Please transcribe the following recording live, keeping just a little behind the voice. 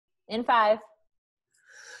In 5,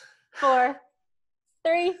 4,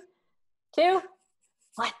 3, 2,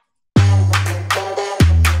 1.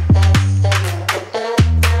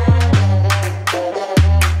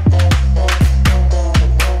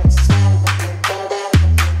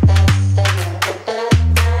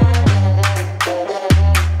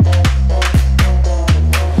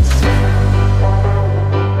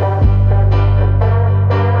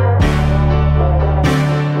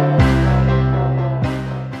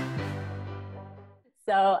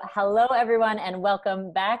 So hello everyone and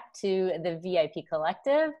welcome back to the VIP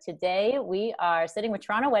Collective. Today we are sitting with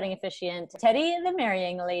Toronto wedding officiant Tade the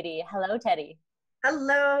marrying lady. Hello Tade.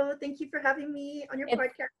 Hello, thank you for having me on your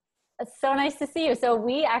podcast. It's so nice to see you. So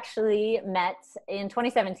we actually met in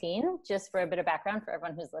 2017, just for a bit of background for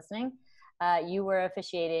everyone who's listening. You were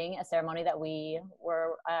officiating a ceremony that we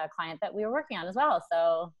were a client that we were working on as well.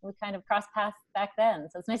 So we kind of crossed paths back then.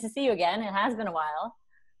 So it's nice to see you again. It has been a while.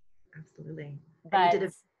 Absolutely. But, and you did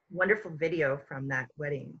a wonderful video from that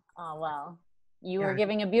wedding. Oh, well, you were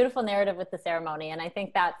giving a beautiful narrative with the ceremony. And I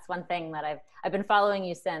think that's one thing that I've been following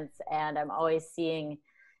you since, and I'm always seeing,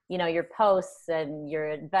 you know, your posts and your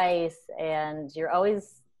advice, and your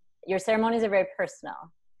ceremonies are very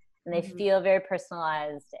personal and they feel very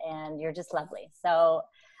personalized, and you're just lovely. So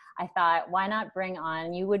I thought, why not bring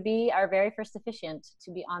on, you would be our very first officiant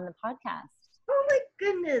to be on the podcast. Oh my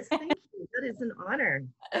goodness. Thank you. That is an honor.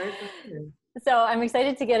 So I'm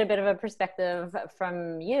excited to get a bit of a perspective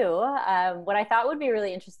from you. What I thought would be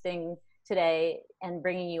really interesting today and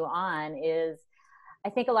bringing you on is,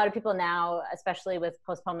 I think a lot of people now, especially with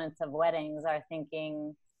postponements of weddings, are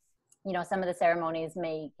thinking, you know, some of the ceremonies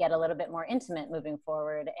may get a little bit more intimate moving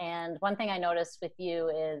forward. And one thing I noticed with you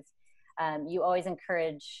is you always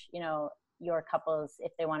encourage, you know, your couples,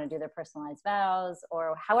 if they want to do their personalized vows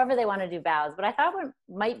or however they want to do vows. But I thought what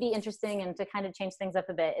might be interesting, and to kind of change things up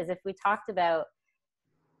a bit, is if we talked about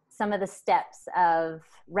some of the steps of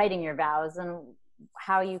writing your vows and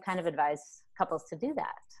how you kind of advise couples to do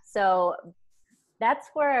that. So that's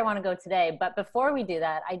where I want to go today. But before we do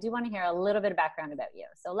that, I do want to hear a little bit of background about you.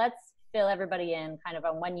 So let's fill everybody in kind of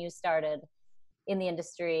on when you started in the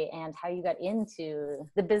industry and how you got into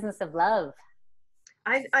the business of love.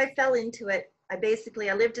 I fell into it. I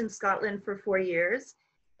lived in Scotland for 4 years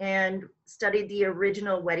and studied the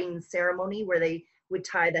original wedding ceremony where they would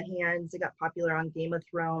tie the hands. It got popular on Game of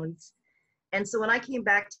Thrones. And so when I came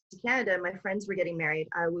back to Canada, my friends were getting married,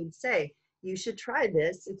 I would say, you should try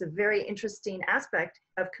this. It's a very interesting aspect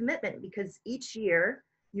of commitment because each year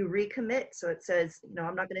you recommit. So it says, you know,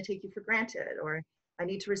 I'm not going to take you for granted, or I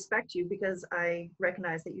need to respect you because I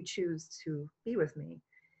recognize that you choose to be with me.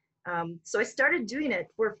 So I started doing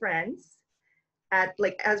it for friends as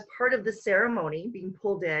part of the ceremony, being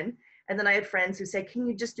pulled in. And then I had friends who said, can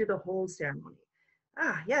you just do the whole ceremony?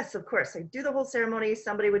 Yes, of course. I do the whole ceremony.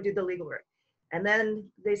 Somebody would do the legal work. And then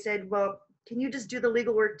they said, well, can you just do the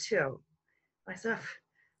legal work too? I said,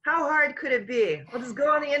 how hard could it be? I'll just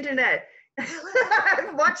go on the internet.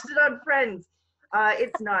 I've watched it on Friends.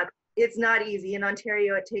 It's not easy. In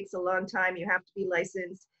Ontario, it takes a long time. You have to be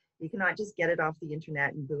licensed. You cannot just get it off the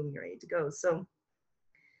internet and boom, you're ready to go. So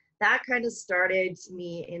that kind of started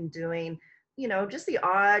me in doing, you know, just the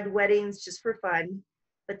odd weddings just for fun.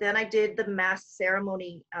 But then I did the mass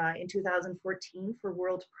ceremony in 2014 for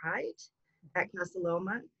World Pride at Casa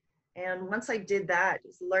Loma. And once I did that, it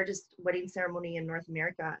was the largest wedding ceremony in North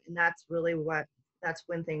America. And that's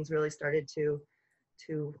when things really started to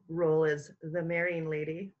roll as the marrying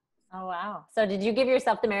lady. Oh, wow. So did you give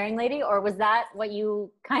yourself the marrying lady, or was that what you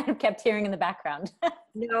kind of kept hearing in the background?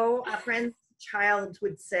 No, a friend's child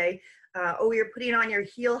would say, oh, you're putting on your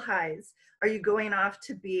heel highs. Are you going off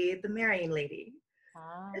to be the marrying lady?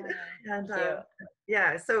 And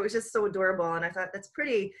yeah, so it was just so adorable. And I thought it's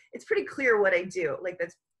pretty clear what I do. Like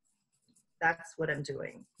that's what I'm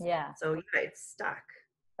doing. Yeah. So yeah, it's stuck.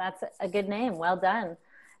 That's a good name. Well done.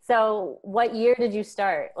 So what year did you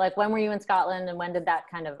start? Like, when were you in Scotland and when did that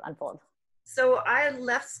kind of unfold? So I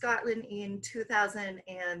left Scotland in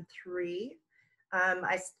 2003.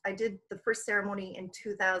 I did the first ceremony in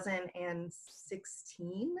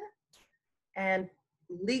 2016, and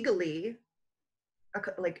legally,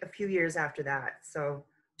 like a few years after that. So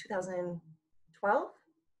 2012?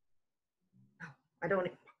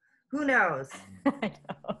 Who knows? I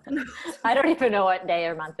know. I don't even know what day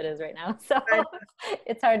or month it is right now. So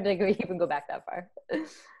it's hard to even go back that far.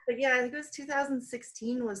 But yeah, I think it was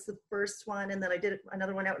 2016 was the first one. And then I did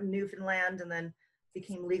another one out in Newfoundland, and then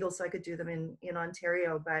became legal so I could do them in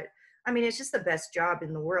Ontario. But I mean, it's just the best job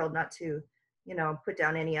in the world, not to, you know, put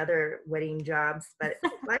down any other wedding jobs, but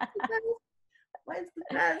Mine's the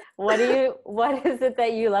best. What is it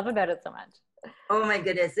that you love about it so much? Oh my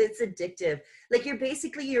goodness, it's addictive. Like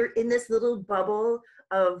you're in this little bubble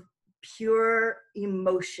of pure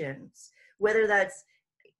emotions, whether that's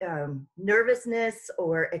nervousness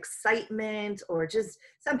or excitement, or just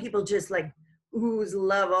some people just like ooze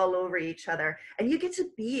love all over each other. And you get to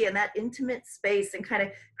be in that intimate space and kind of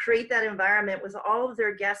create that environment with all of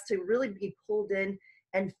their guests to really be pulled in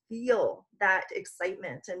and feel that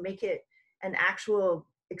excitement and make it an actual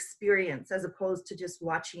experience as opposed to just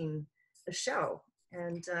watching a show.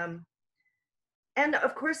 And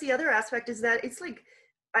of course the other aspect is that it's like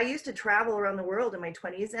I used to travel around the world in my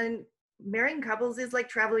 20s, and marrying couples is like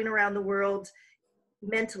traveling around the world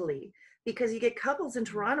mentally, because you get couples in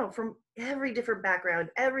Toronto from every different background,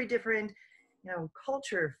 every different,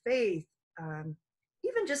 culture, faith,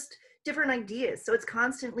 even just different ideas. So it's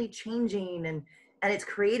constantly changing, and it's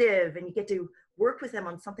creative, and you get to work with them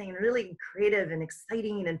on something really creative and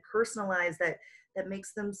exciting and personalized that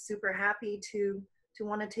makes them super happy to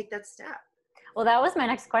want to take that step. Well, that was my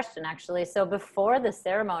next question, actually. So before the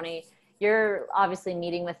ceremony, you're obviously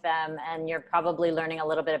meeting with them and you're probably learning a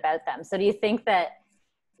little bit about them. So do you think that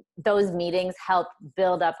those meetings help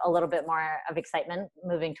build up a little bit more of excitement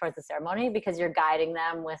moving towards the ceremony, because you're guiding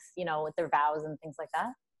them with, with their vows and things like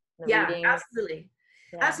that? Yeah, readings? absolutely.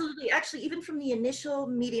 Yeah. Absolutely. Actually, even from the initial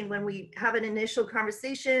meeting, when we have an initial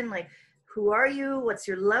conversation, like, who are you? What's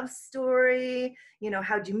your love story?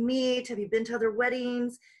 How'd you meet? Have you been to other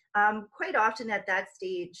weddings? Quite often at that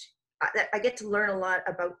stage, I get to learn a lot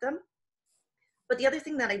about them. But the other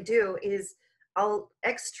thing that I do is I'll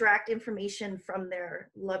extract information from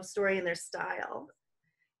their love story and their style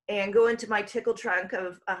and go into my tickle trunk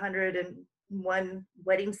of 101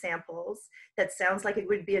 wedding samples that sounds like it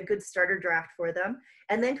would be a good starter draft for them,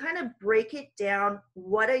 and then kind of break it down,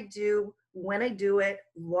 what I do, when I do it,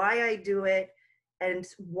 why I do it, and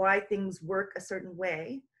why things work a certain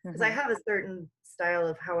way. Because I have a certain style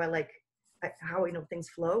of how I know things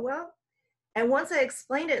flow well. And once I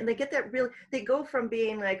explain it and they get that they go from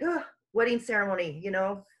being like, oh, wedding ceremony,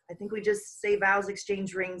 I think we just say vows,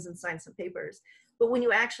 exchange rings, and sign some papers. But when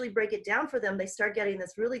you actually break it down for them, they start getting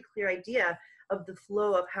this really clear idea of the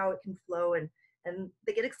flow of how it can flow, and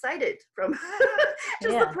they get excited from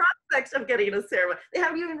just the prospect of getting a ceremony. They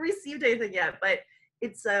haven't even received anything yet, but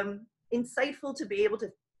it's insightful to be able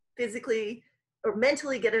to physically or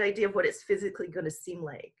mentally get an idea of what it's physically going to seem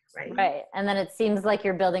like, right? Right. And then it seems like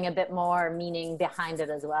you're building a bit more meaning behind it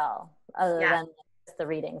as well, other than just the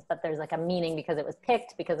readings, but there's like a meaning because it was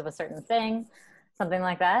picked because of a certain thing, something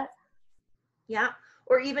like that. Yeah.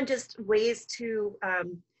 Or even just ways to,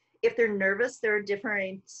 if they're nervous, there are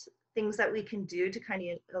different things that we can do to kind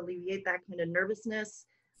of alleviate that kind of nervousness.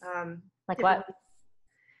 Like what?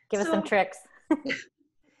 Give us some tricks.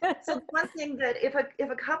 So one thing that if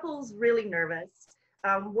a couple's really nervous,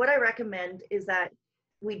 what I recommend is that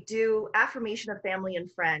we do affirmation of family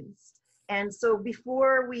and friends. And so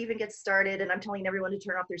before we even get started, and I'm telling everyone to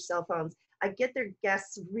turn off their cell phones, I get their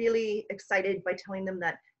guests really excited by telling them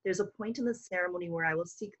that there's a point in the ceremony where I will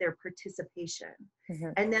seek their participation.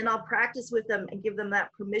 And then I'll practice with them and give them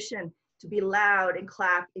that permission to be loud and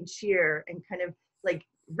clap and cheer and kind of like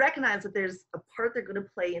recognize that there's a part they're going to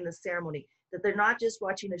play in the ceremony, that they're not just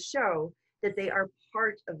watching a show, that they are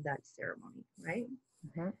part of that ceremony, right?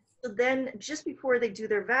 So then just before they do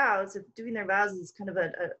their vows, if doing their vows is kind of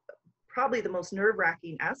probably the most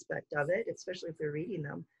nerve-wracking aspect of it, especially if they're reading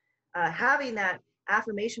them, having that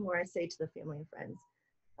affirmation where I say to the family and friends,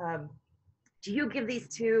 do you give these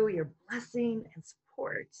two your blessing and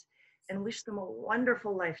support and wish them a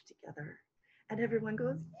wonderful life together? And everyone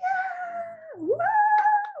goes, yeah, woo!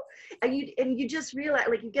 And you just realize,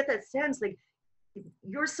 like, you get that sense, like,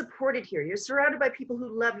 you're supported here. You're surrounded by people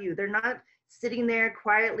who love you. They're not sitting there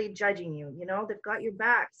quietly judging you. They've got your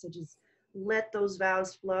back. So just let those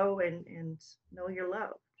vows flow and know you're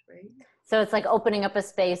loved, right? So it's like opening up a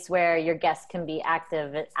space where your guests can be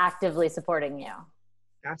actively supporting you.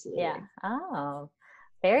 Absolutely. Yeah. Oh,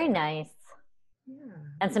 very nice. Yeah.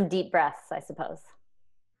 And some deep breaths, I suppose.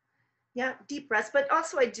 Yeah, deep breaths. But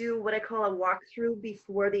also I do what I call a walkthrough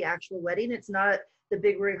before the actual wedding. It's not the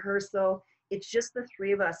big rehearsal. It's just the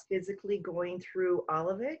three of us physically going through all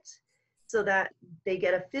of it so that they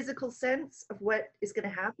get a physical sense of what is going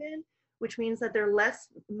to happen, which means that they're less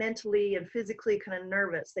mentally and physically kind of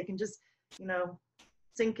nervous. They can just,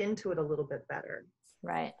 sink into it a little bit better.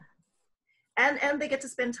 Right. And they get to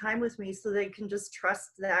spend time with me, so they can just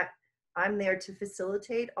trust that I'm there to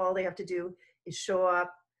facilitate. All they have to do is show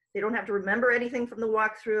up, They don't have to remember anything from the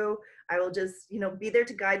walkthrough. I will just, you know, be there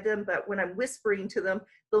to guide them. But when I'm whispering to them,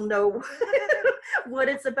 they'll know what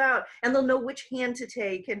it's about, and they'll know which hand to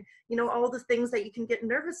take, and, you know, all the things that you can get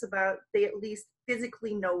nervous about, they at least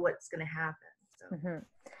physically know what's going to happen. So. Mm-hmm.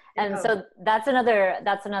 And so that's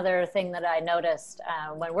another thing that I noticed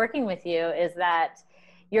when working with you, is that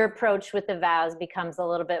your approach with the vows becomes a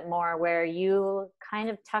little bit more where you kind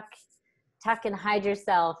of tuck and hide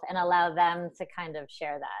yourself and allow them to kind of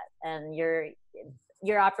share that, and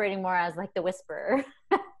you're operating more as like the whisperer.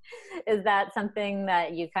 Is that something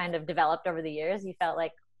that you kind of developed over the years? You felt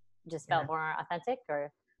like felt more authentic?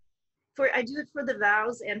 Or I do it for the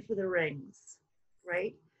vows and for the rings,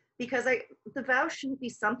 right? Because the vows shouldn't be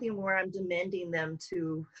something where I'm demanding them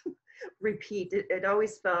to repeat. It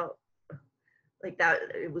always felt like that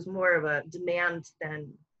it was more of a demand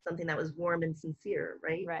than something that was warm and sincere,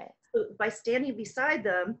 right? Right. So by standing beside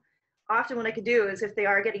them, often what I could do is, if they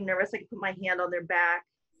are getting nervous, I can put my hand on their back,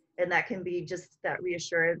 and that can be just that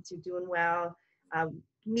reassurance, you're doing well.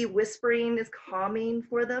 Me whispering is calming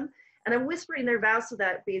for them. And I'm whispering their vows so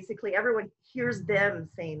that basically everyone hears them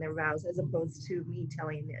saying their vows, as opposed to me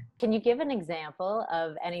telling it. Can you give an example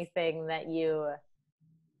of anything that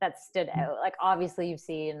stood out? Like, obviously you've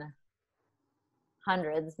seen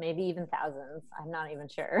hundreds, maybe even thousands, I'm not even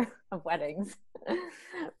sure, of weddings.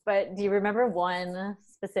 But do you remember one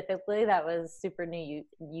specifically that was super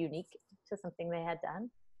unique to something they had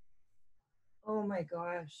done? Oh my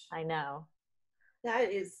gosh. I know.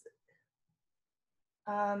 That is,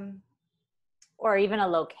 or even a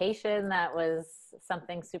location that was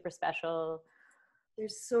something super special.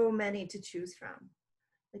 There's so many to choose from.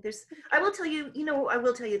 Like I will tell you, I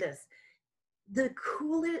will tell you this. Not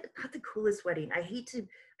the coolest wedding. I hate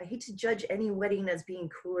to judge any wedding as being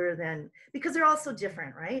cooler than, because they're all so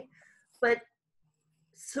different, right? But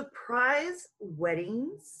surprise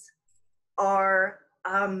weddings are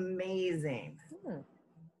amazing.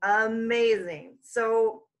 Amazing.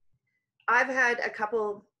 So I've had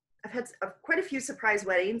quite a few surprise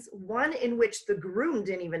weddings, one in which the groom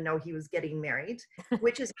didn't even know he was getting married,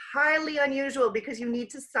 which is highly unusual because you need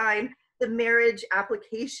to sign the marriage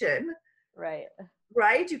application.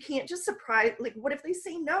 Right? You can't just surprise, like, what if they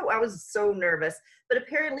say no? I was so nervous. But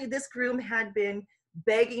apparently this groom had been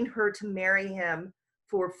begging her to marry him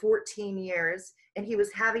for 14 years, and he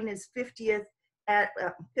was having his 50th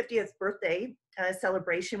birthday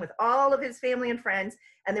celebration with all of his family and friends,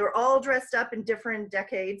 and they were all dressed up in different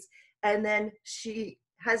decades. And then she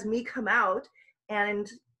has me come out and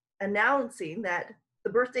announcing that the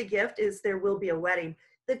birthday gift is there will be a wedding.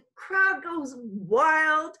 The crowd goes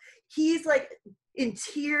wild. He's like in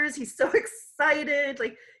tears. He's so excited.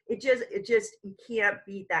 Like it just you can't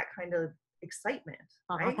beat that kind of excitement.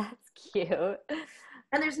 Right? Oh, that's cute.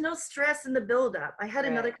 And there's no stress in the buildup. I had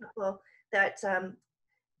another couple that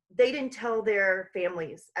they didn't tell their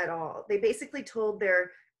families at all. They basically told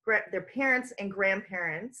their parents and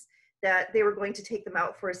grandparents that they were going to take them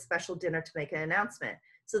out for a special dinner to make an announcement.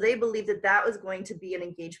 So they believed that was going to be an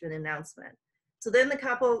engagement announcement. So then the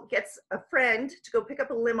couple gets a friend to go pick up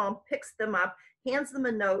a limo, picks them up, hands them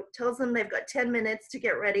a note, tells them they've got 10 minutes to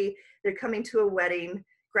get ready. They're coming to a wedding,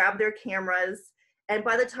 grab their cameras. And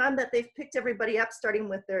by the time that they've picked everybody up, starting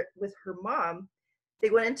with her mom, they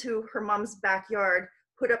went into her mom's backyard,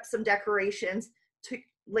 put up some decorations,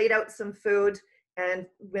 laid out some food. And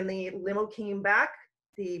when the limo came back,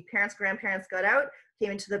 the parents, grandparents got out,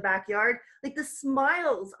 came into the backyard, like the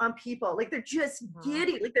smiles on people, like they're just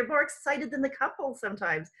giddy, like they're more excited than the couple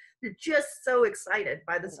sometimes. They're just so excited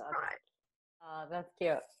by the surprise. Oh, that's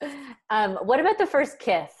cute. What about the first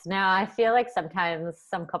kiss? Now, I feel like sometimes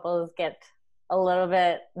some couples get a little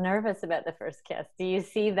bit nervous about the first kiss. Do you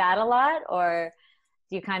see that a lot, or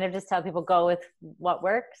do you kind of just tell people go with what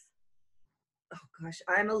works? Oh gosh,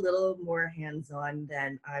 I'm a little more hands-on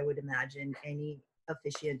than I would imagine any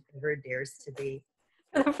officiant ever dares to be.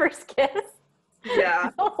 The first kiss?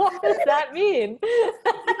 Yeah. What does that mean?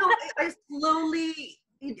 I slowly,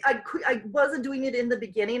 I wasn't doing it in the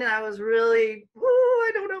beginning, and I was really,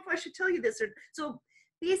 I don't know if I should tell you this. So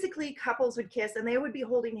basically couples would kiss, and they would be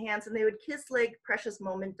holding hands, and they would kiss like precious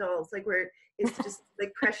moment dolls, like where it's just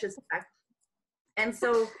like precious. And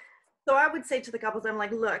so I would say to the couples, I'm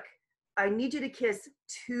like, look, I need you to kiss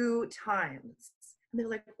 2 times. And they're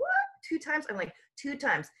like, what? 2 times? I'm like, 2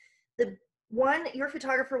 times. The one, your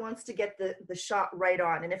photographer wants to get the shot right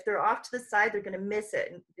on. And if they're off to the side, they're going to miss it.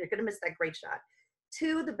 And they're going to miss that great shot.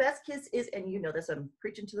 2, the best kiss is, and you know this, I'm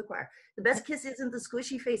preaching to the choir. The best kiss isn't the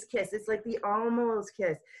squishy face kiss. It's like the almost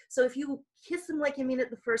kiss. So if you kiss them like you mean it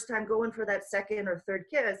the first time, going for that second or third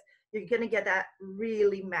kiss, you're going to get that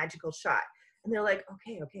really magical shot. And they're like,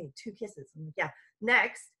 okay, 2 kisses. I'm like, yeah,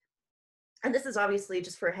 next. And this is obviously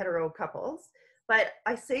just for hetero couples, but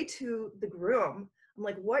I say to the groom, I'm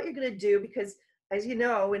like, what you're gonna do, because as you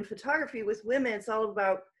know, in photography with women, it's all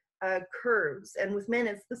about curves, and with men,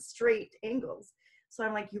 it's the straight angles. So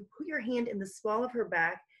I'm like, you put your hand in the small of her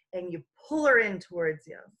back and you pull her in towards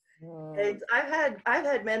you. And I've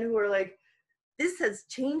had men who are like, this has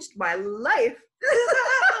changed my life.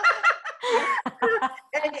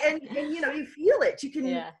 and you know, you feel it. You can.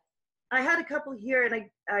 Yeah. I had a couple here, and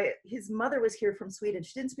his mother was here from Sweden.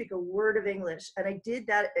 She didn't speak a word of English, and I did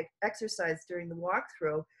that exercise during the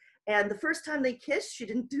walkthrough. And the first time they kissed, she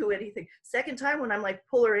didn't do anything. Second time, when I'm like,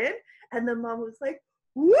 pull her in, and the mom was like,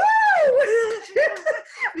 woo!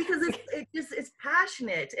 Because it's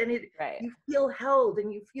passionate, and you feel held,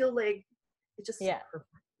 and you feel like it's just perfect.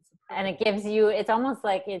 And it gives you, it's almost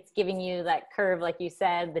like it's giving you that curve, like you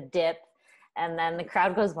said, the dip, and then the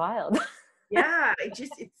crowd goes wild. Yeah, it's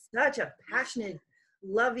such a passionate,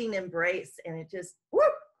 loving embrace, and it just,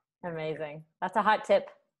 whoop! Amazing. That's a hot tip.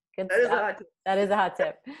 Good That stuff. is a hot tip. That is a hot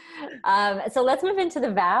tip. So let's move into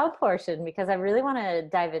the vow portion, because I really want to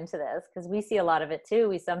dive into this, because we see a lot of it too.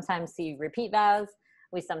 We sometimes see repeat vows.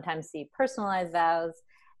 We sometimes see personalized vows.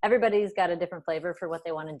 Everybody's got a different flavor for what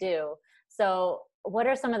they want to do. So what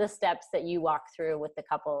are some of the steps that you walk through with the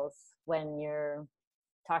couples when you're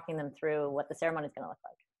talking them through what the ceremony is going to look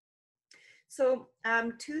like? So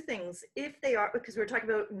 2 things. If they are, because we're talking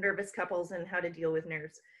about nervous couples and how to deal with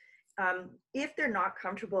nerves. If they're not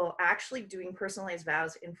comfortable actually doing personalized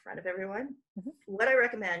vows in front of everyone, what I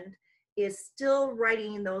recommend is still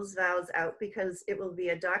writing those vows out, because it will be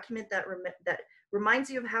a document that reminds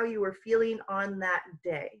you of how you were feeling on that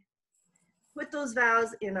day. Put those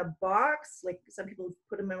vows in a box, like some people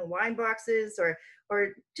put them in wine boxes, or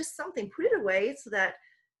just something. Put it away so that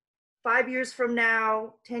 5 years from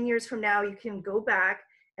now, 10 years from now, you can go back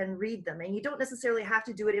and read them. And you don't necessarily have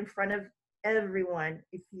to do it in front of everyone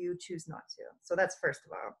if you choose not to. So that's first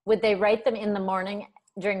of all. Would they write them in the morning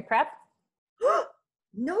during prep?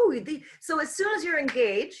 No, so as soon as you're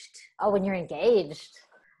engaged. Oh, when you're engaged.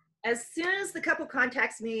 As soon as the couple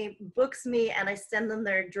contacts me, books me, and I send them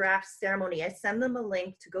their draft ceremony, I send them a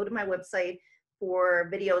link to go to my website for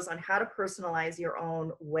videos on how to personalize your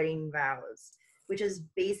own wedding vows, which is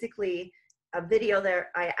basically a video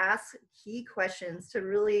there. I ask key questions to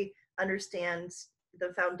really understand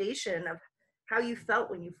the foundation of how you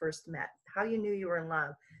felt when you first met, how you knew you were in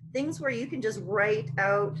love. Things where you can just write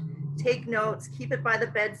out, take notes, keep it by the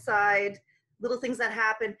bedside, little things that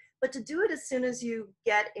happen, but to do it as soon as you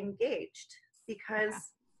get engaged, because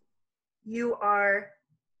you are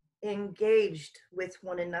engaged with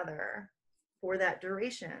one another for that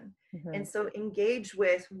duration. And so engage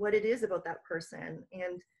with what it is about that person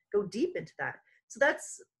and go deep into that. So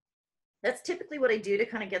that's typically what I do to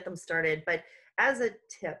kind of get them started. But as a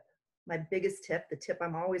tip, my biggest tip, the tip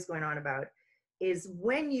I'm always going on about, is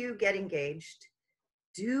when you get engaged,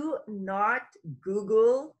 do not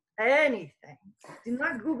Google anything. Do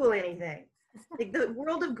not Google anything. Like, the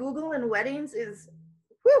world of Google and weddings is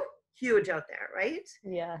huge out there, right?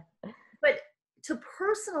 Yeah. But to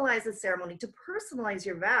personalize the ceremony, to personalize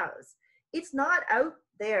your vows, it's not out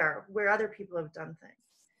there where other people have done things.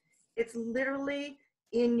 It's literally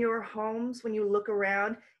in your homes when you look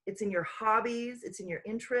around. It's in your hobbies, it's in your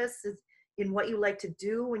interests, it's in what you like to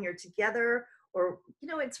do when you're together, or, you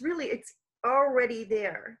know, it's already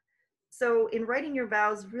there. So in writing your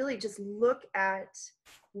vows, really just look at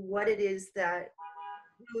what it is that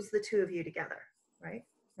glues the 2 of you together, right?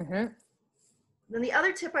 Then the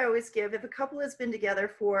other tip I always give, if a couple has been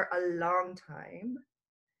together for a long time,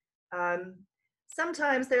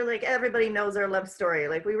 sometimes they're like, everybody knows our love story.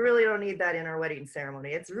 Like, we really don't need that in our wedding ceremony.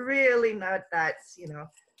 It's really not that, you know,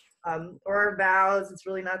 or our vows, it's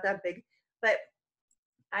really not that big. But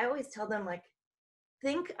I always tell them, like,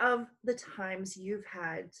 think of the times you've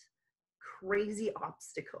had crazy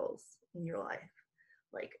obstacles in your life,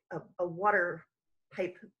 like a water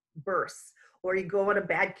pipe bursts, or you go on a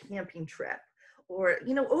bad camping trip, or,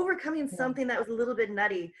 you know, overcoming something that was a little bit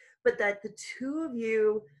nutty, but that the 2 of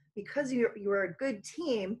you, because you're a good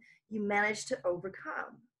team, you managed to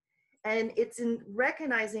overcome. And it's in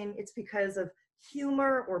recognizing it's because of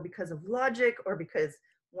humor, or because of logic, or because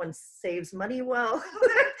one saves money well.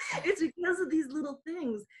 It's because of these little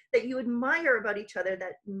things that you admire about each other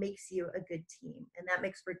that makes you a good team, and that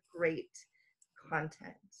makes for great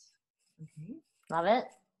content. Okay. Love it.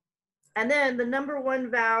 And then the number 1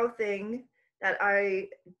 vow thing that I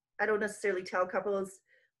don't necessarily tell couples,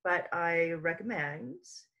 but I recommend,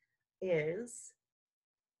 is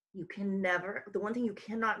the one thing you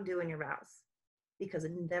cannot do in your vows, because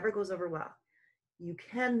it never goes over well. you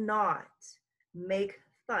cannot make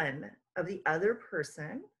fun of the other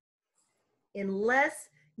person unless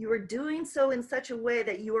you are doing so in such a way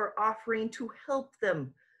that you are offering to help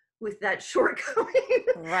them with that shortcoming.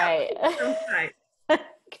 Right. Sometimes,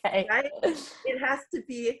 Okay. right? It has to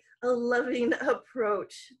be a loving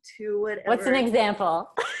approach to whatever. What's an example?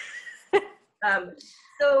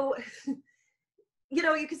 So, you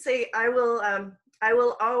know, you could say, I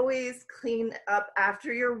will always clean up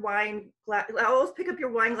after your wine glass. I always pick up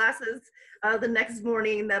your wine glasses the next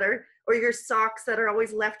morning or your socks that are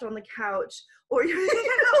always left on the couch, or you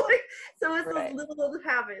know, like, so it's Right. those little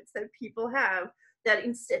habits that people have that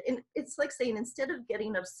instead, and it's like saying, instead of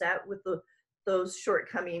getting upset with those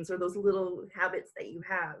shortcomings or those little habits that you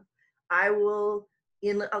have, I will,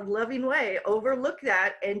 in a loving way, overlook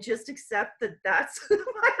that and just accept that that's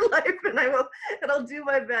my life, and I'll do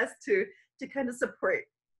my best to kind of support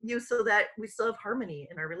you so that we still have harmony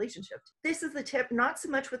in our relationship. This is the tip, not so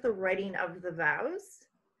much with the writing of the vows,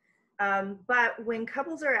 but when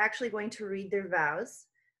couples are actually going to read their vows,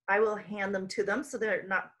 I will hand them to them so they're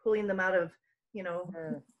not pulling them out of, you know,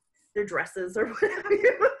 their dresses or whatever,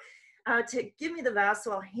 to give me the vows.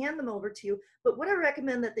 So I'll hand them over to you. But what I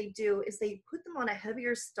recommend that they do is they put them on a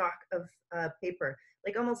heavier stock of paper,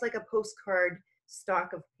 like almost like a postcard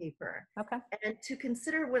stock of paper. Okay. And to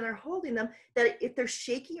consider when they're holding them, that if they're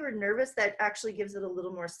shaky or nervous, that actually gives it a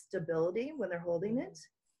little more stability when they're holding it.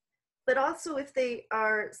 But also if they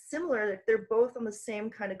are similar, if they're both on the same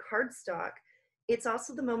kind of cardstock, it's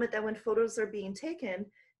also the moment that when photos are being taken,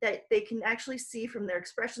 that they can actually see from their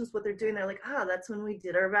expressions what they're doing. They're like, that's when we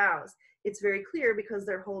did our vows. It's very clear because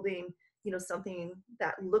they're holding, you know, something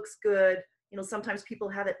that looks good. You know, sometimes people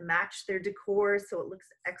have it match their decor, so it looks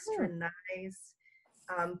extra nice.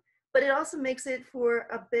 But it also makes it for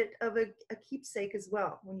a bit of a keepsake as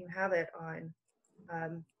well when you have it on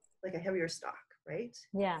like a heavier stock, right?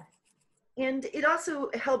 Yeah. And it also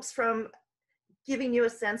helps from giving you a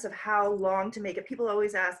sense of how long to make it. People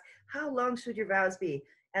always ask, how long should your vows be?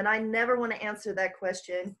 And I never want to answer that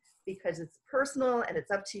question because it's personal and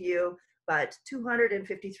it's up to you. But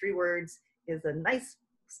 253 words is a nice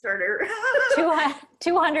starter.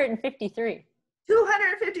 253.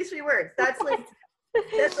 253 words. That's like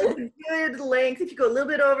a good length. If you go a little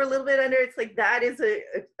bit over, a little bit under, it's like that is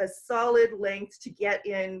a solid length to get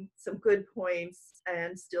in some good points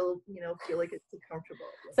and still, you know, feel like it's comfortable.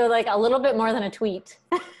 So like a little bit more than a tweet.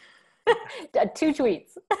 2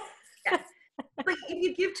 tweets. Yeah. But if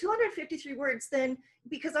you give 253 words, then,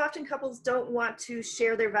 because often couples don't want to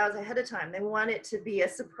share their vows ahead of time, they want it to be a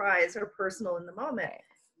surprise or personal in the moment.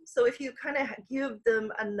 So if you kind of give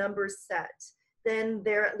them a number set, then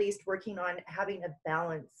they're at least working on having a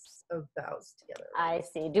balance of vows together. I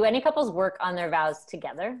see. Do any couples work on their vows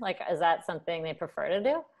together? Like, is that something they prefer to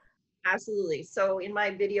do? Absolutely. So in my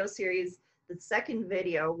video series, the second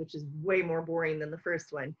video, which is way more boring than the first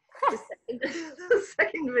one, the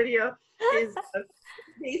second video is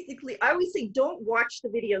basically, I always say, don't watch the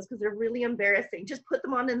videos because they're really embarrassing. Just put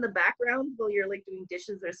them on in the background while you're like doing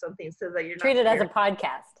dishes or something, so that you're not treat it as a scared.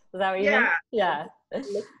 podcast. Is that what you mean? Yeah. Look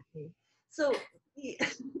at me. So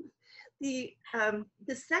the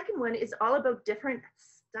second one is all about different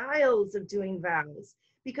styles of doing vows,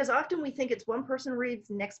 because often we think it's one person reads,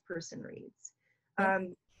 next person reads.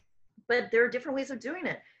 But there are different ways of doing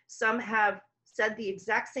it. Some have said the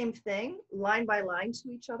exact same thing line by line to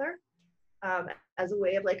each other as a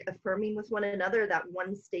way of like affirming with one another that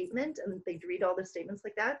one statement, and they'd read all the statements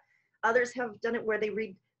like that. Others have done it where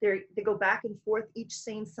they go back and forth, each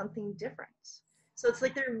saying something different. So it's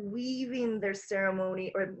like they're weaving their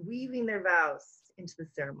ceremony or weaving their vows into the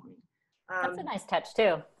ceremony. That's a nice touch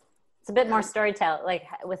too. It's a bit more storytelling, like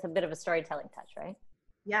with a bit of a storytelling touch, right?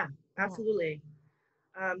 Yeah, absolutely.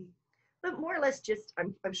 But more or less just,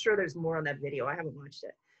 I'm sure there's more on that video. I haven't watched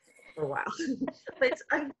it for a while. But,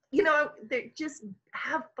 you know, just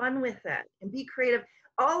have fun with it and be creative.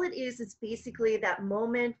 All it is basically that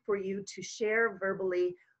moment for you to share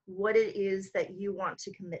verbally what it is that you want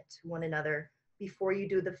to commit to one another before you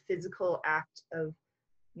do the physical act of,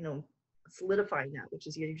 you know, solidifying that, which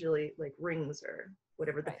is usually like rings or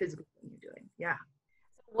whatever the physical thing you're doing. Yeah.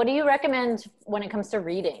 What do you recommend when it comes to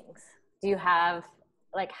readings? Do you have,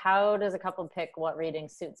 like, how does a couple pick what reading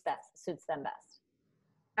suits them best?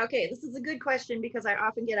 Okay, this is a good question because I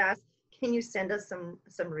often get asked, can you send us some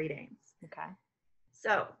readings? Okay.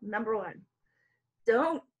 So, number one,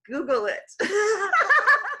 don't Google it.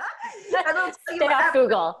 I don't tell you Stay off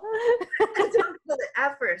Google. Don't Google it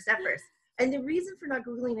at first. And the reason for not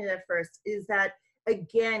Googling it at first is that,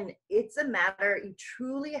 again, it's a matter, you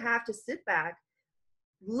truly have to sit back,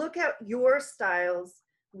 look at your styles,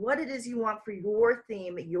 what it is you want for your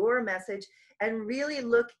theme, your message, and really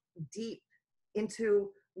look deep into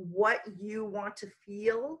what you want to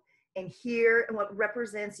feel and hear and what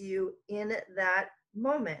represents you in that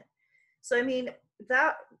moment. So, I mean,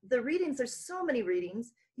 that the readings, there's so many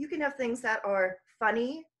readings. You can have things that are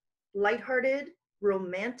funny, lighthearted,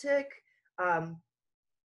 romantic, um,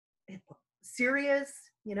 serious,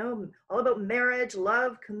 you know, all about marriage,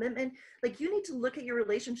 love, commitment. Like, you need to look at your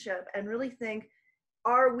relationship and really think,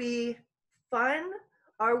 are we fun?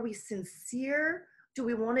 Are we sincere? Do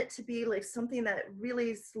we want it to be like something that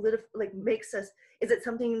really like makes us, is it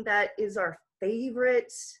something that is our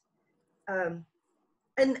favorite? And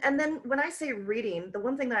then when I say reading, the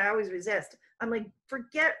one thing that I always resist, I'm like,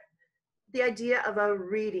 forget the idea of a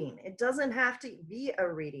reading. It doesn't have to be a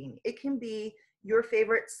reading. It can be your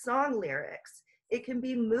favorite song lyrics. It can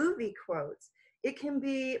be movie quotes. It can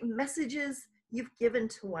be messages you've given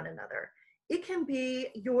to one another. It can be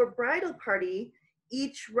your bridal party,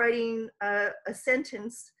 each writing a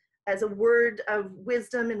sentence as a word of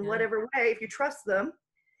wisdom in whatever way, if you trust them,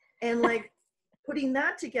 and like putting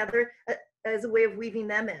that together as a way of weaving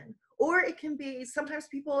them in. Or it can be, sometimes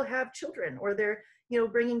people have children or they're, you know,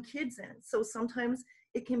 bringing kids in. So sometimes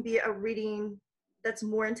it can be a reading that's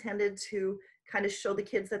more intended to kind of show the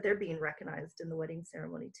kids that they're being recognized in the wedding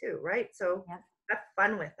ceremony too, right? So have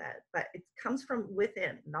fun with it, but it comes from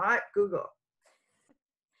within, not Google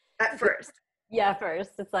at first. Yeah,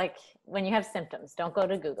 first. It's like when you have symptoms, don't go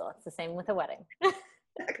to Google. It's the same with a wedding.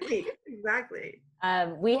 Exactly.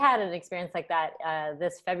 We had an experience like that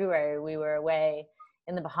this February. We were away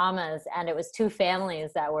in the Bahamas, and it was two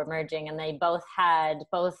families that were merging, and they both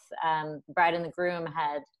the bride and the groom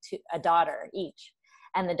had a daughter each,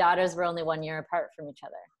 and the daughters were only 1 year apart from each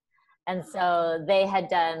other. And so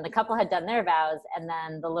the couple had done their vows, and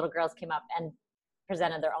then the little girls came up and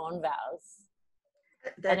presented their own vows.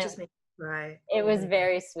 That just makes me cry. It was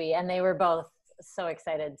very sweet, and they were both so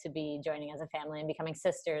excited to be joining as a family and becoming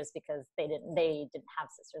sisters, because they didn't have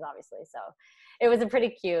sisters, obviously. So it was a pretty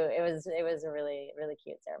cute, it was a really, really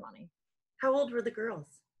cute ceremony. How old were the girls?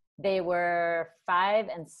 They were 5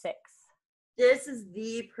 and 6. This is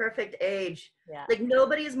the perfect age. Yeah. Like,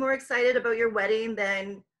 nobody is more excited about your wedding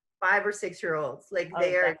than 5 or 6 year olds. Like,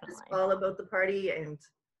 they are just all about the party and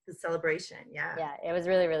the celebration. Yeah. Yeah, it was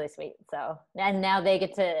really, really sweet. So, and now they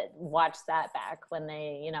get to watch that back when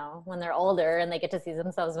they, you know, when they're older, and they get to see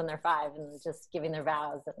themselves when they're 5 and just giving their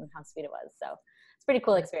vows and how sweet it was. So it's a pretty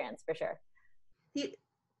cool experience for sure.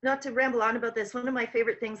 Not to ramble on about this, one of my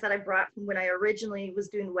favorite things that I brought from when I originally was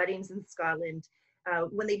doing weddings in Scotland,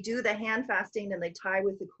 when they do the hand fasting and they tie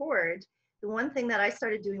with the cord, the one thing that I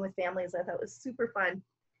started doing with families I thought was super fun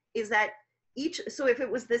is that so if it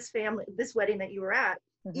was this wedding that you were at,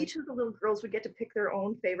 each of the little girls would get to pick their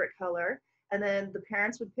own favorite color, and then the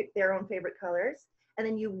parents would pick their own favorite colors, and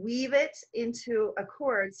then you weave it into a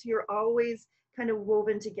cord, so you're always kind of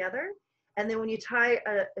woven together. And then when you tie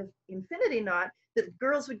an infinity knot, the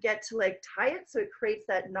girls would get to like tie it, so it creates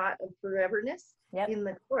that knot of foreverness in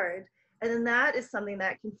the cord. And then that is something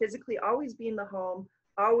that can physically always be in the home,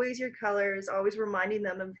 always your colors, always reminding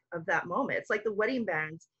them of that moment. It's like the wedding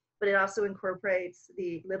band, but it also incorporates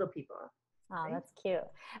the little people. Oh, that's cute.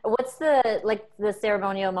 What's the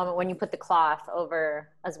ceremonial moment when you put the cloth over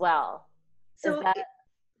as well? So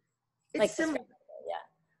it's similar.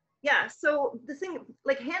 Yeah. So the thing,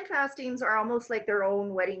 like, hand fastings are almost like their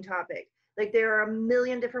own wedding topic. Like, there are a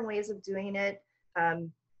million different ways of doing it.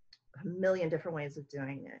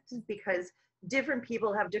 Because different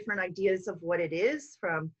people have different ideas of what it is,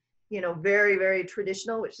 from, you know, very, very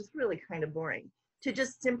traditional, which is really kind of boring, to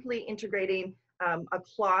just simply integrating a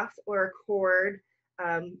cloth or a cord,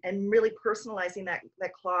 and really personalizing that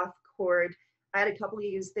cloth cord. I had a couple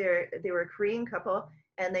use they were a Korean couple,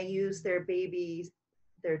 and they used their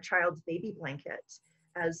child's baby blanket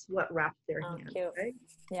as what wrapped their hand. Cute. Right?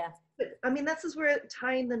 Yeah. But I mean, this is where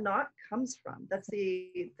tying the knot comes from. That's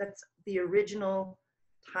the original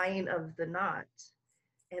tying of the knot.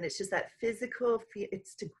 And it's just that physical,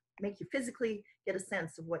 it's to make you physically get a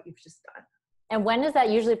sense of what you've just done. And when is that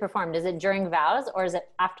usually performed? Is it during vows, or is it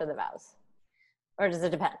after the vows? Or does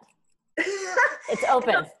it depend? It's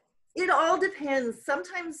open. It all depends.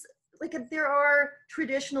 Sometimes, like, there are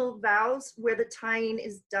traditional vows where the tying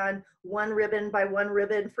is done one ribbon by one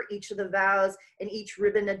ribbon for each of the vows, and each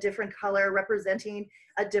ribbon a different color representing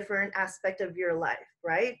a different aspect of your life,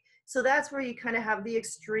 right? So that's where you kind of have the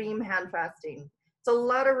extreme hand fasting. It's a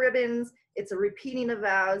lot of ribbons. It's a repeating of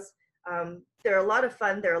vows. They're a lot of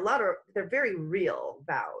fun. They're very real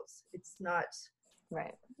vows. It's not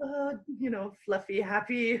Right. Fluffy,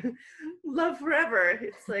 happy, love forever.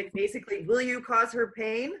 It's like basically, will you cause her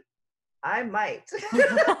pain? I might.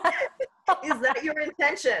 Is that your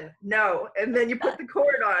intention? No. And then you put the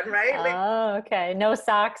cord on, right? Oh, okay. No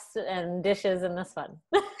socks and dishes in this one.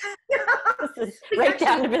 This is Like, right actually,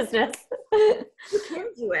 down to business. you can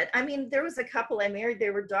do it. I mean, there was a couple I married, they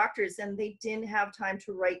were doctors and they didn't have time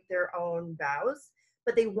to write their own vows,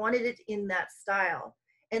 but they wanted it in that style.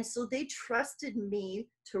 And so they trusted me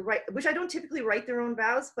to write, which I don't typically write their own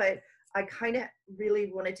vows, but I kind of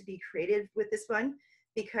really wanted to be creative with this one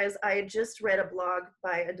because I had just read a blog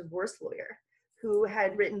by a divorce lawyer who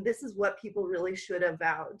had written, this is what people really should have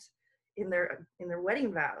vowed in their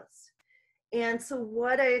wedding vows. And so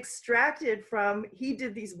what I extracted from, he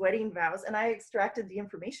did these wedding vows and I extracted the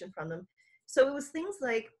information from them. So it was things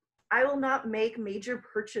like, I will not make major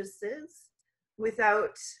purchases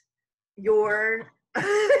without your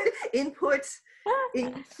input,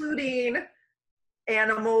 including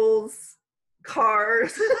animals,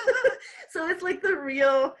 cars. So it's like the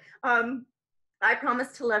real, I promise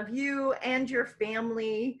to love you and your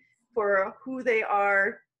family for who they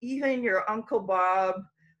are, even your Uncle Bob.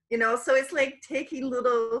 So it's like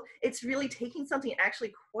it's really taking something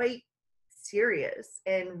actually quite serious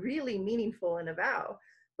and really meaningful in a vow,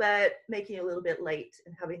 but making it a little bit light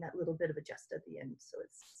and having that little bit of a jest at the end. So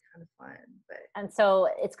it's kind of fun. And so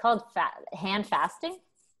it's called hand fasting.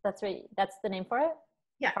 That's the name for it?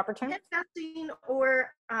 Yeah. Proper term? Hand fasting,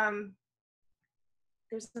 or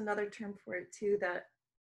there's another term for it too that,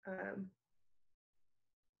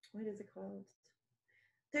 what is it called?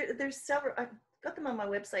 There's several, I've got them on my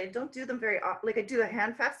website. I don't do them very often. Like I do the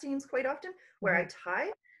hand fastings quite often where I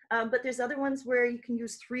tie, but there's other ones where you can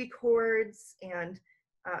use 3 cords and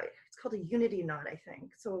it's called a unity knot, I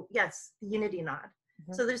think. So yes, the unity knot.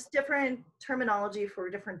 So there's different terminology for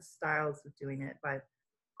different styles of doing it, but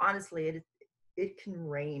honestly, it can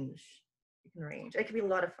range. It can be a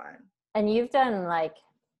lot of fun. And you've done like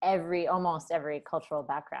almost every cultural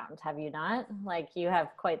background, have you not? Like you have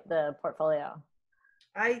quite the portfolio.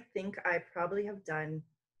 I think I probably have done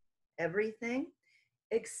everything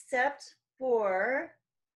except for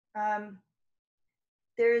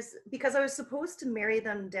because I was supposed to marry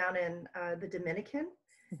them down in the Dominican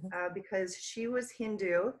because she was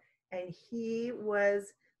Hindu and he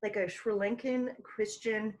was like a Sri Lankan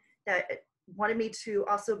Christian that wanted me to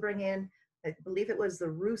also bring in, I believe it was the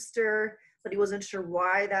rooster, but he wasn't sure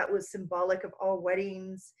why that was symbolic of all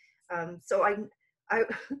weddings. So I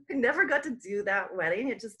never got to do that wedding.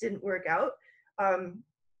 It just didn't work out.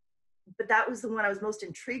 But that was the one I was most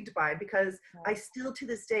intrigued by because I still to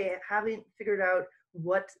this day haven't figured out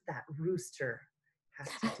what that rooster has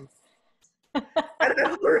to do. And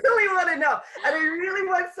I really want to know. And I really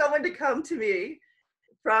want someone to come to me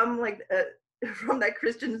from that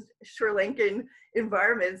Christian Sri Lankan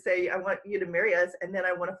environment and say, I want you to marry us. And then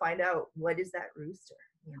I want to find out, what is that rooster?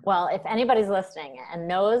 Well, if anybody's listening and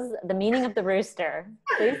knows the meaning of the rooster,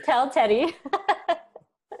 please tell Tade.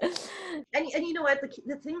 And you know what,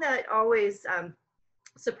 the thing that always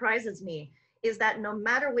surprises me is that no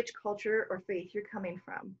matter which culture or faith you're coming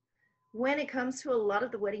from, when it comes to a lot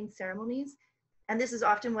of the wedding ceremonies, and this is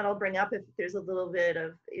often what I'll bring up if there's a little bit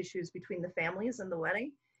of issues between the families and the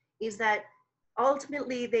wedding, is that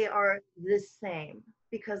ultimately they are the same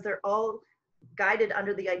because they're all guided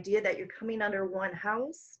under the idea that you're coming under one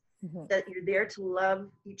house, that you're there to love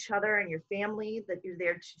each other and your family, that you're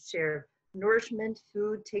there to share nourishment,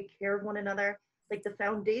 food, take care of one another. Like the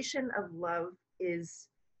foundation of love is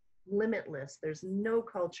limitless. There's no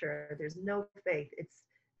culture, there's no faith.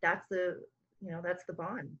 That's the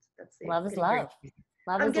bond. That's the love is love. Love is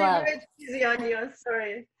love. I'm getting very cheesy on you. I'm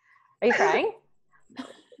sorry. Are you crying?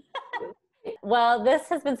 Well, this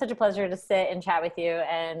has been such a pleasure to sit and chat with you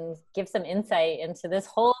and give some insight into this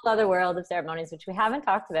whole other world of ceremonies, which we haven't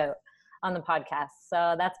talked about on the podcast.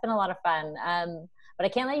 So that's been a lot of fun. But I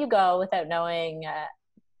can't let you go without knowing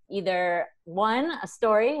either one, a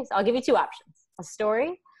story. So I'll give you 2 options. A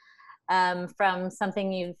story from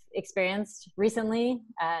something you've experienced recently,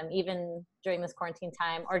 even during this quarantine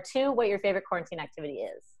time, or 2, what your favorite quarantine activity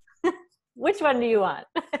is. Which one do you want?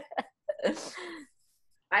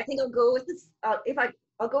 I think I'll go with this. I'll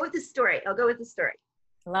go with the story.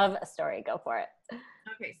 Love a story. Go for it.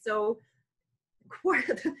 Okay, so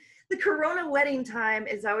the Corona wedding time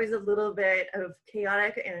is always a little bit of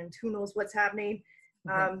chaotic and who knows what's happening.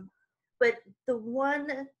 But the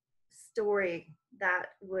one story that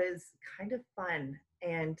was kind of fun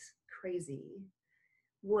and crazy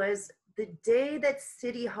was the day that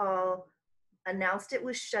City Hall announced it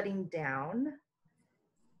was shutting down.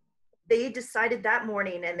 They decided that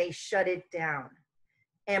morning and they shut it down.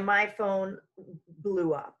 and my phone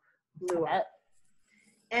blew up.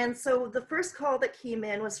 And so the first call that came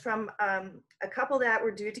in was from a couple that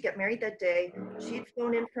were due to get married that day. She'd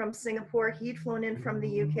flown in from Singapore. He'd flown in from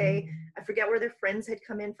the UK. I forget where their friends had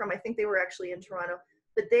come in from. I think they were actually in Toronto.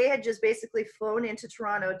 But they had just basically flown into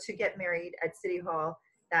Toronto to get married at City Hall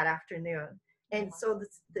that afternoon. And so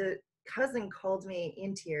the cousin called me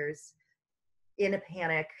in tears, in a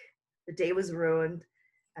panic. The day was ruined.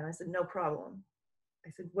 And I said, no problem. I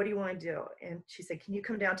said, what do you want to do? And she said, can you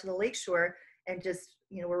come down to the lakeshore and just,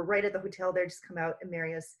 we're right at the hotel there, just come out and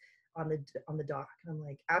marry us on the dock. And I'm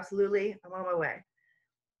like, absolutely, I'm on my way.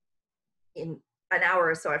 In an hour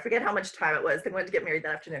or so, I forget how much time it was. They wanted to get married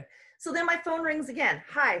that afternoon. So then my phone rings again.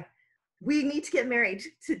 Hi, we need to get married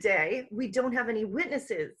today. We don't have any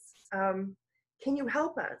witnesses. Can you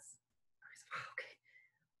help us? I said, okay.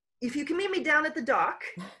 If you can meet me down at the dock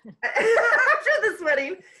after this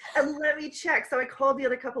wedding and let me check. So I called the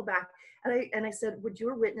other couple back and I said, would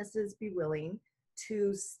your witnesses be willing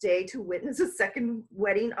to stay to witness a second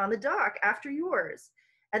wedding on the dock after yours?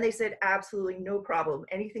 And they said, absolutely, no problem.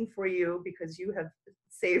 Anything for you because you have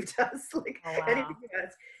saved us. Anything for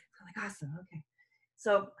us. I'm like, awesome, okay.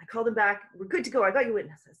 So I called them back. We're good to go. I got your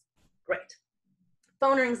witnesses. Great.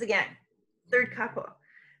 Phone rings again. Third couple.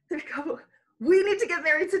 We need to get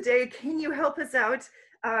married today. Can you help us out?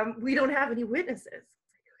 We don't have any witnesses.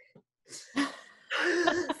 So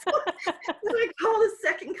I call the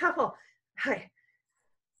second couple. Hi.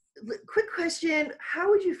 Quick question.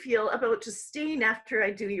 How would you feel about just staying after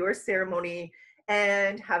I do your ceremony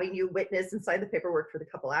and having you witness and sign the paperwork for the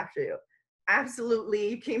couple after you? Absolutely,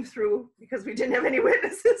 you came through because we didn't have any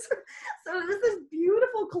witnesses. So it was this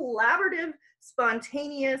beautiful, collaborative,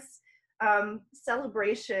 spontaneous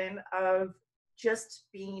celebration of just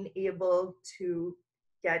being able to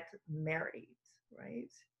get married,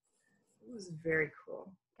 right? It was very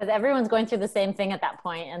cool. Because everyone's going through the same thing at that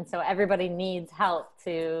point, and so everybody needs help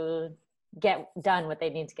to get done what they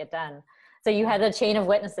need to get done. So you had a chain of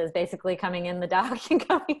witnesses basically coming in the dock and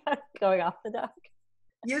going off the dock.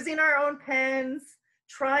 Using our own pens,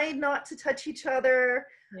 trying not to touch each other,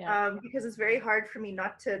 because it's very hard for me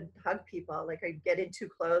not to hug people. Like I get in too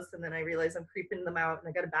close and then I realize I'm creeping them out and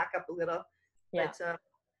I got to back up a little. Yeah.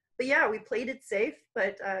 But yeah, we played it safe,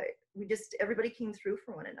 but everybody came through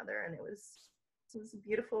for one another, and it was a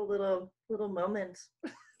beautiful little moment.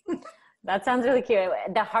 That sounds really cute.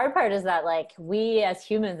 The hard part is that we as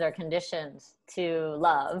humans are conditioned to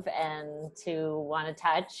love and to want to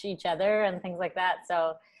touch each other and things like that.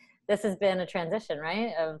 So this has been a transition,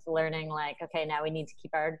 right? Of learning okay, now we need to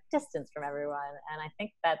keep our distance from everyone. And I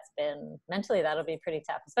think that's been, mentally, that'll be pretty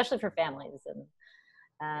tough, especially for families. And,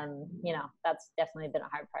 that's definitely been a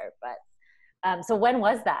hard part. But so when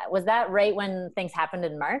was that? Was that right when things happened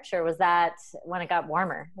in March, or was that when it got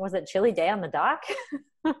warmer? Was it chilly day on the dock?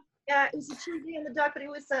 Yeah, it was a chilly day on the dock, but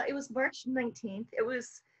it was March 19th. It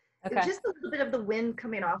was just a little bit of the wind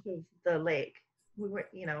coming off of the lake. We were,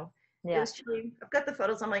 it was chilly. I've got the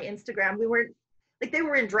photos on my Instagram. We weren't they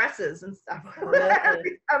were in dresses and stuff. Really?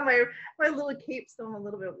 On my little cape, so I'm a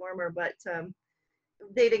little bit warmer, but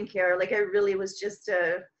they didn't care. I really was just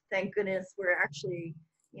thank goodness we're actually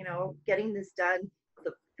getting this done.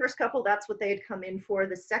 The first couple, that's what they had come in for.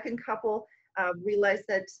 The second couple realized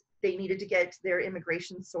that they needed to get their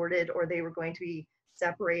immigration sorted or they were going to be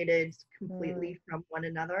separated completely from one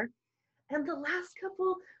another. And the last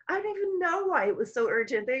couple, I don't even know why it was so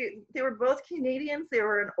urgent. They were both Canadians. They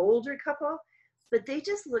were an older couple, but they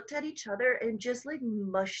just looked at each other and just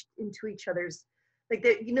mushed into each other's,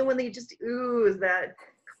 when they just ooze that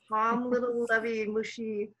calm little lovey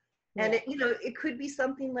mushy. And it could be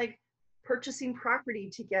something like purchasing property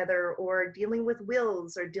together or dealing with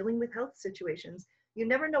wills or dealing with health situations. You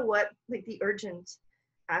never know what the urgent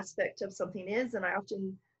aspect of something is, and I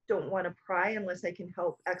often don't want to pry unless I can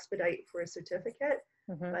help expedite for a certificate.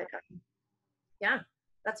 But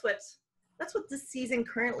that's what this season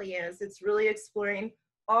currently is. It's really exploring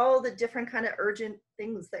all the different kind of urgent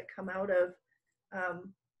things that come out of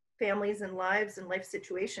families and lives and life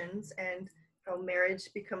situations, and how marriage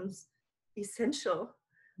becomes essential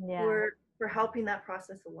for helping that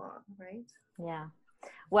process along, right? Yeah.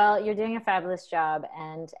 Well, you're doing a fabulous job,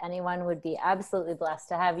 and anyone would be absolutely blessed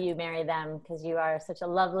to have you marry them because you are such a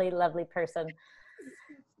lovely, lovely person.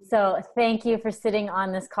 So thank you for sitting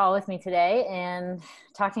on this call with me today and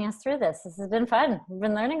talking us through this. This has been fun. We've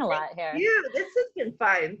been learning a lot here. This has been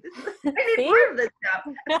fun. I need more of this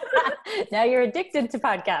stuff. Now you're addicted to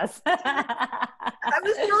podcasts. I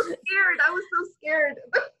was so scared.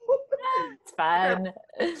 It's fun.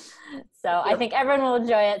 So I think everyone will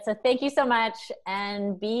enjoy it. So thank you so much,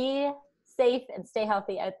 and be safe and stay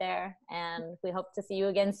healthy out there. And we hope to see you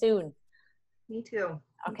again soon. Me too.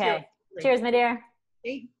 Okay. Cheers, my dear.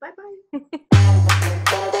 Hey, bye-bye.